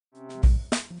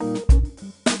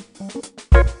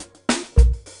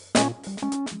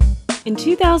In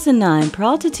 2009,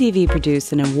 Peralta TV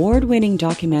produced an award-winning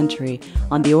documentary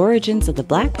on the origins of the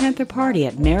Black Panther Party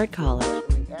at Merritt College.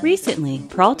 Recently,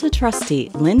 Peralta trustee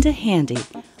Linda Handy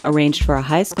arranged for a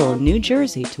high school in New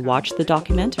Jersey to watch the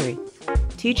documentary.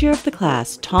 Teacher of the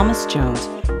class, Thomas Jones,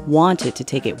 wanted to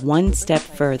take it one step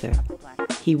further.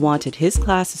 He wanted his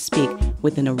class to speak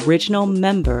with an original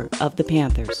member of the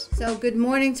Panthers. So good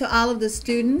morning to all of the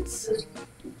students.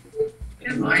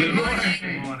 Good morning.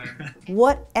 Good morning.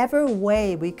 Whatever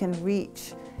way we can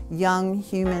reach young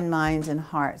human minds and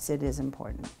hearts, it is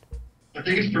important. I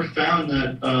think it's profound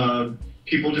that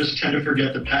people just tend to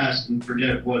forget the past and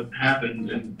forget what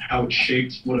happened and how it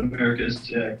shaped what America is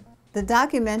today. The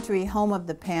documentary Home of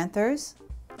the Panthers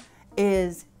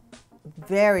is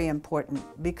very important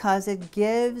because it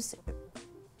gives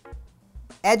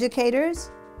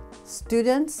educators,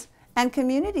 students, and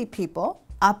community people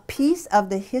a piece of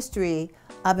the history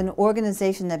of an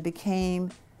organization that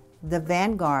became the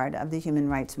vanguard of the human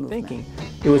rights movement.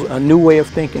 It was a new way of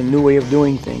thinking, a new way of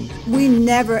doing things. We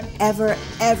never, ever,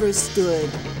 ever stood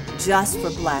just for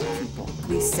black people.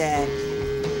 We said,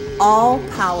 all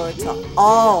power to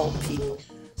all people.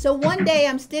 So one day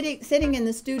I'm sitting in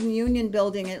the Student Union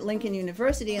building at Lincoln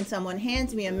University and someone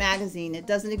hands me a magazine. It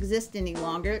doesn't exist any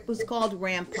longer. It was called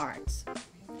Ramparts.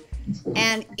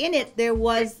 And in it there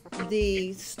was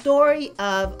the story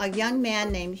of a young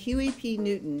man named Huey P.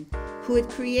 Newton who had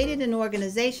created an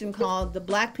organization called the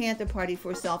Black Panther Party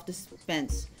for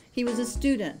Self-Defense. He was a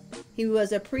student. He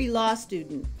was a pre-law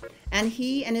student. And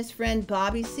he and his friend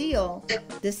Bobby Seale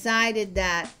decided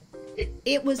that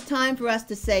it was time for us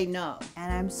to say no.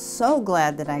 And I'm so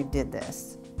glad that I did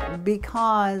this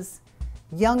because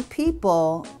young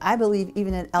people, I believe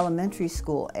even at elementary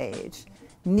school age,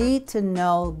 need to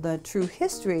know the true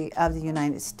history of the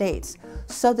United States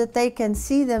so that they can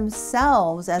see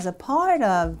themselves as a part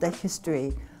of the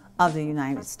history of the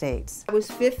United States. I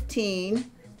was 15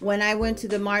 when I went to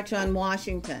the March on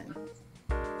Washington.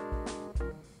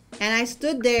 And I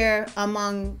stood there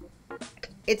among,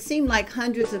 it seemed like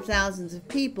hundreds of thousands of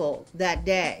people that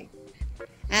day.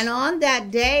 And on that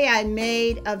day, I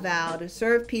made a vow to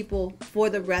serve people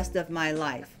for the rest of my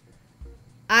life.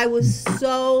 I was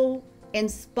so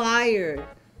inspired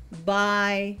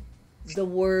by the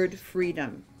word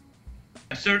freedom.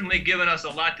 Certainly given us a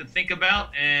lot to think about,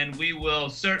 and we will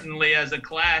certainly as a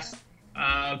class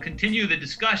continue the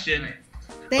discussion.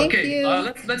 Thank you.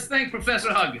 Let's thank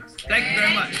Professor Huggins. Thank you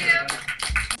very much.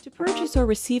 To purchase or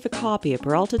receive a copy of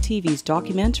Peralta TV's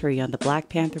documentary on the Black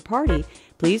Panther Party,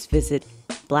 please visit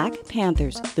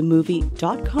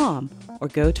blackpanthersthemovie.com or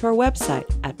go to our website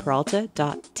at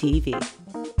peralta.tv.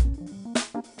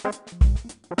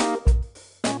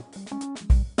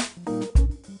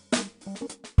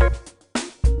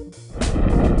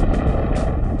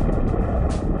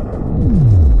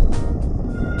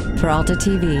 Peralta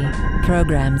TV,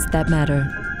 programs that matter.